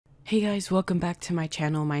Hey guys, welcome back to my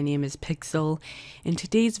channel. My name is Pixel. In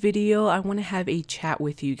today's video, I want to have a chat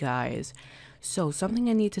with you guys. So something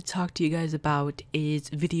I need to talk to you guys about is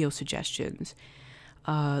video suggestions.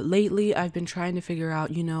 Lately, I've been trying to figure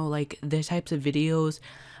out, like the types of videos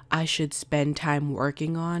I should spend time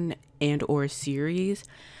working on and or series.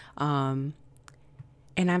 And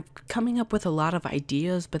I'm coming up with a lot of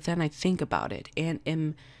ideas, but then I think about it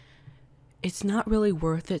and it's not really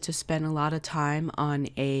worth it to spend a lot of time on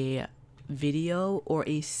a video or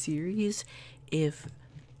a series if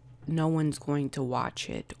no one's going to watch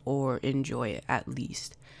it or enjoy it at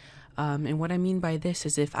least. And what I mean by this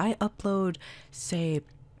is if I upload, say,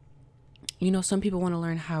 some people want to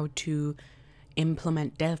learn how to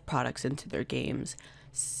implement dev products into their games.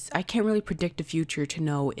 I can't really predict the future to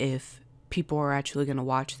know if people are actually going to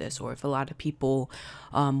watch this or if a lot of people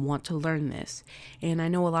want to learn this. And I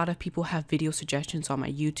know a lot of people have video suggestions on my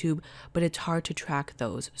YouTube, but it's hard to track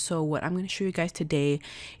those. So what I'm going to show you guys today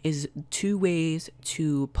is 2 ways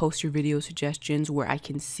to post your video suggestions where I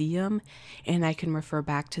can see them and I can refer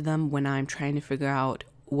back to them when I'm trying to figure out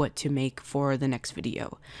what to make for the next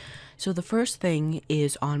video. So the first thing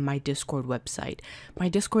is on my Discord website. My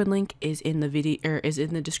Discord link is in the video is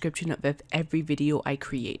in the description of every video I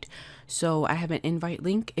create. So I have an invite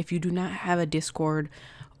link. If you do not have a Discord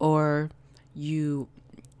or you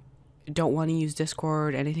don't want to use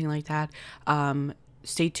Discord, anything like that,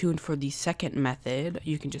 stay tuned for the second method.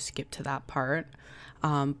 You can just skip to that part.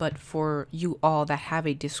 But for you all that have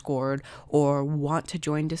a Discord or want to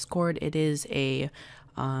join Discord, it is a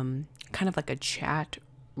kind of like a chat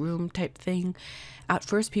room type thing. At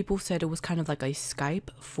first people said it was kind of like a Skype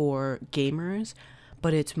for gamers,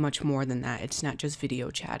 but it's much more than that. It's not just video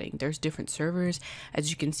chatting. There's different servers. As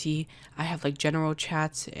you can see, I have like general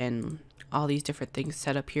chats and all these different things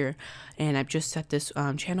set up here, and I've just set this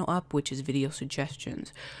channel up, which is video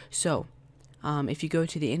suggestions. So if you go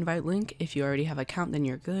to the invite link, if you already have an account, then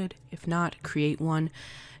you're good. If not, create one,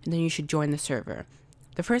 and then you should join the server.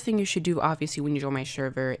 The first thing you should do, obviously, when you join my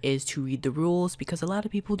server is to read the rules, because a lot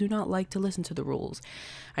of people do not like to listen to the rules.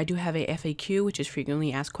 I do have a FAQ, which is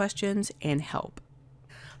frequently asked questions, and help.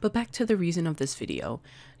 But back to the reason of this video.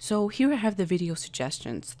 So here I have the video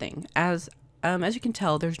suggestions thing. As you can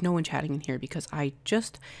tell, there's no one chatting in here because I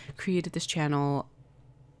just created this channel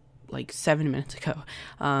like 7 minutes ago.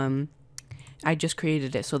 I just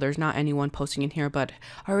created it, so there's not anyone posting in here, but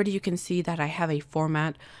already you can see that I have a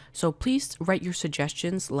format. So please write your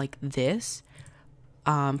suggestions like this.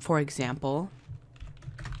 For example,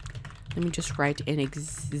 let me just write an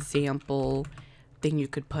example thing you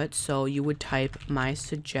could put. So you would type my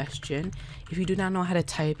suggestion. If you do not know how to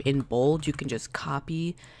type in bold, you can just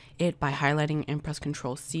copy it by highlighting and press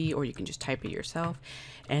Ctrl+C, or you can just type it yourself,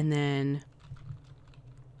 and then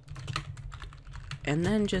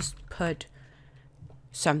just put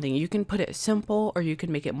something. You can put it simple or you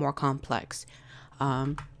can make it more complex,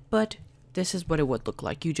 but this is what it would look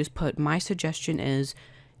like. You just put my suggestion is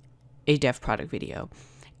a dev product video,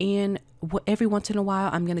 and every once in a while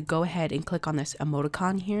I'm gonna go ahead and click on this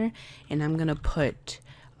emoticon here, and I'm gonna put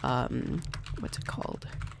what's it called,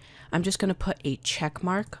 I'm just gonna put a check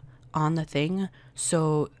mark on the thing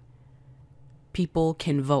so people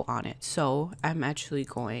can vote on it. So I'm actually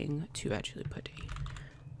going to put a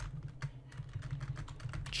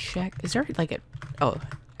check. Is there like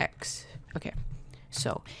X? Okay.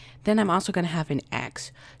 So then I'm also going to have an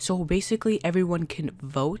X. So basically everyone can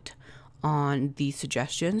vote on the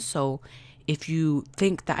suggestions. So if you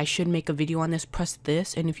think that I should make a video on this, press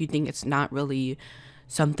this. And if you think it's not really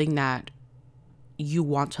something that you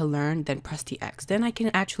want to learn, then press the X. Then I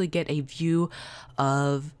can actually get a view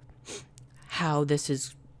of how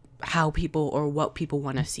people or what people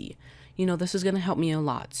want to see. This is going to help me a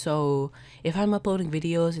lot. So if I'm uploading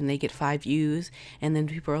videos and they get 5 views and then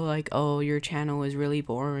people are like, oh, your channel is really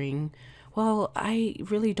boring, well, I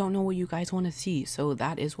really don't know what you guys want to see. So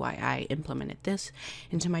that is why I implemented this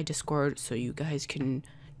into my Discord, so you guys can,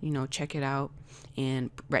 check it out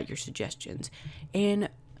and write your suggestions. And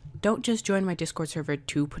don't just join my Discord server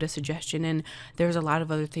to put a suggestion in. There's a lot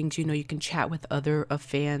of other things. You can chat with other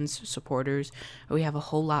fans, supporters. We have a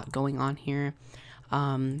whole lot going on here.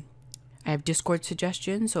 I have Discord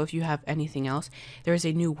suggestions, so if you have anything else, there is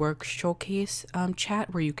a new work showcase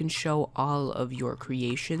chat where you can show all of your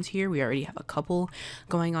creations here. We already have a couple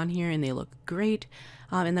going on here and they look great.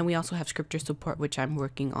 And then we also have scripter support, which I'm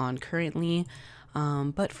working on currently.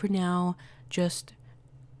 But for now, just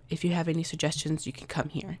if you have any suggestions, you can come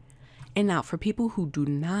here. And now for people who do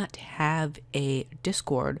not have a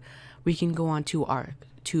Discord, we can go on to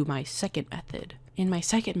my second method. And my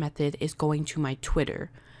second method is going to my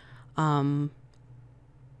Twitter.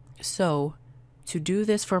 So to do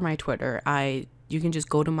this for my Twitter, you can just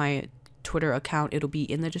go to my Twitter account. It'll be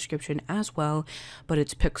in the description as well, but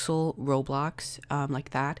it's Pixel Roblox,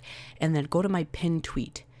 like that. And then go to my pinned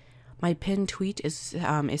tweet. My pinned tweet is,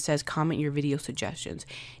 it says comment your video suggestions.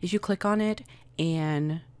 If you click on it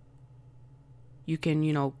and you can,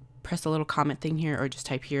 you know, press the little comment thing here or just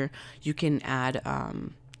type here, you can add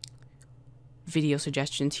video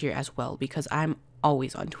suggestions here as well, because I'm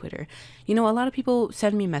always on Twitter. You know, a lot of people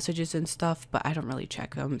send me messages and stuff, but I don't really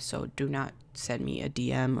check them, so do not send me a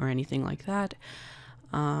DM or anything like that.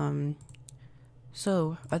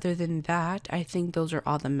 So other than that, I think those are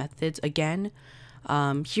all the methods. Again,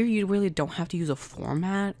 here you really don't have to use a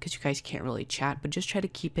format because you guys can't really chat, but just try to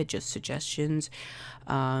keep it just suggestions.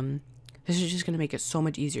 This is just going to make it so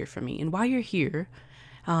much easier for me. And while you're here,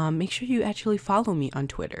 make sure you actually follow me on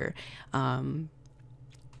Twitter.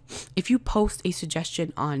 If you post a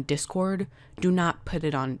suggestion on Discord, do not put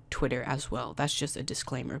it on Twitter as well. That's just a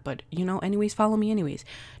disclaimer. But, you know, anyways, follow me anyways.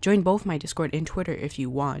 Join both my Discord and Twitter if you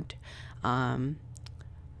want. But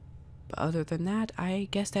other than that, I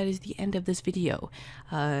guess that is the end of this video.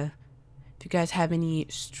 If you guys have any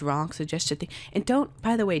strong suggestions, and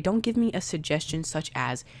by the way, don't give me a suggestion such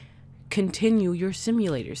as continue your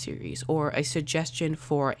simulator series or a suggestion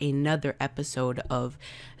for another episode of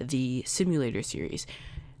the simulator series.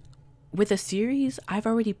 With a series, I've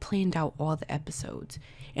already planned out all the episodes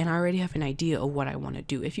and I already have an idea of what I want to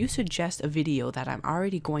do. If you suggest a video that I'm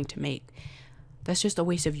already going to make, that's just a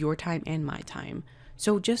waste of your time and my time.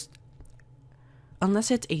 So just,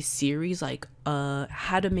 unless it's a series like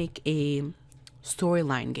how to make a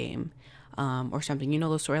storyline game or something, you know,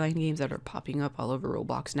 those storyline games that are popping up all over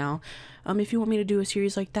Roblox now. If you want me to do a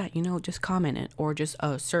series like that, you know, just comment it, or just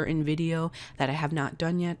a certain video that I have not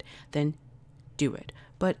done yet, then do it.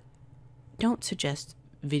 But don't suggest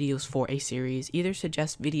videos for a series. Either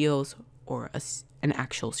suggest videos or an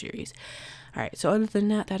actual series. Alright, so other than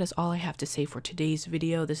that, that is all I have to say for today's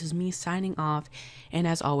video. This is me signing off, and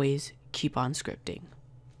as always, keep on scripting.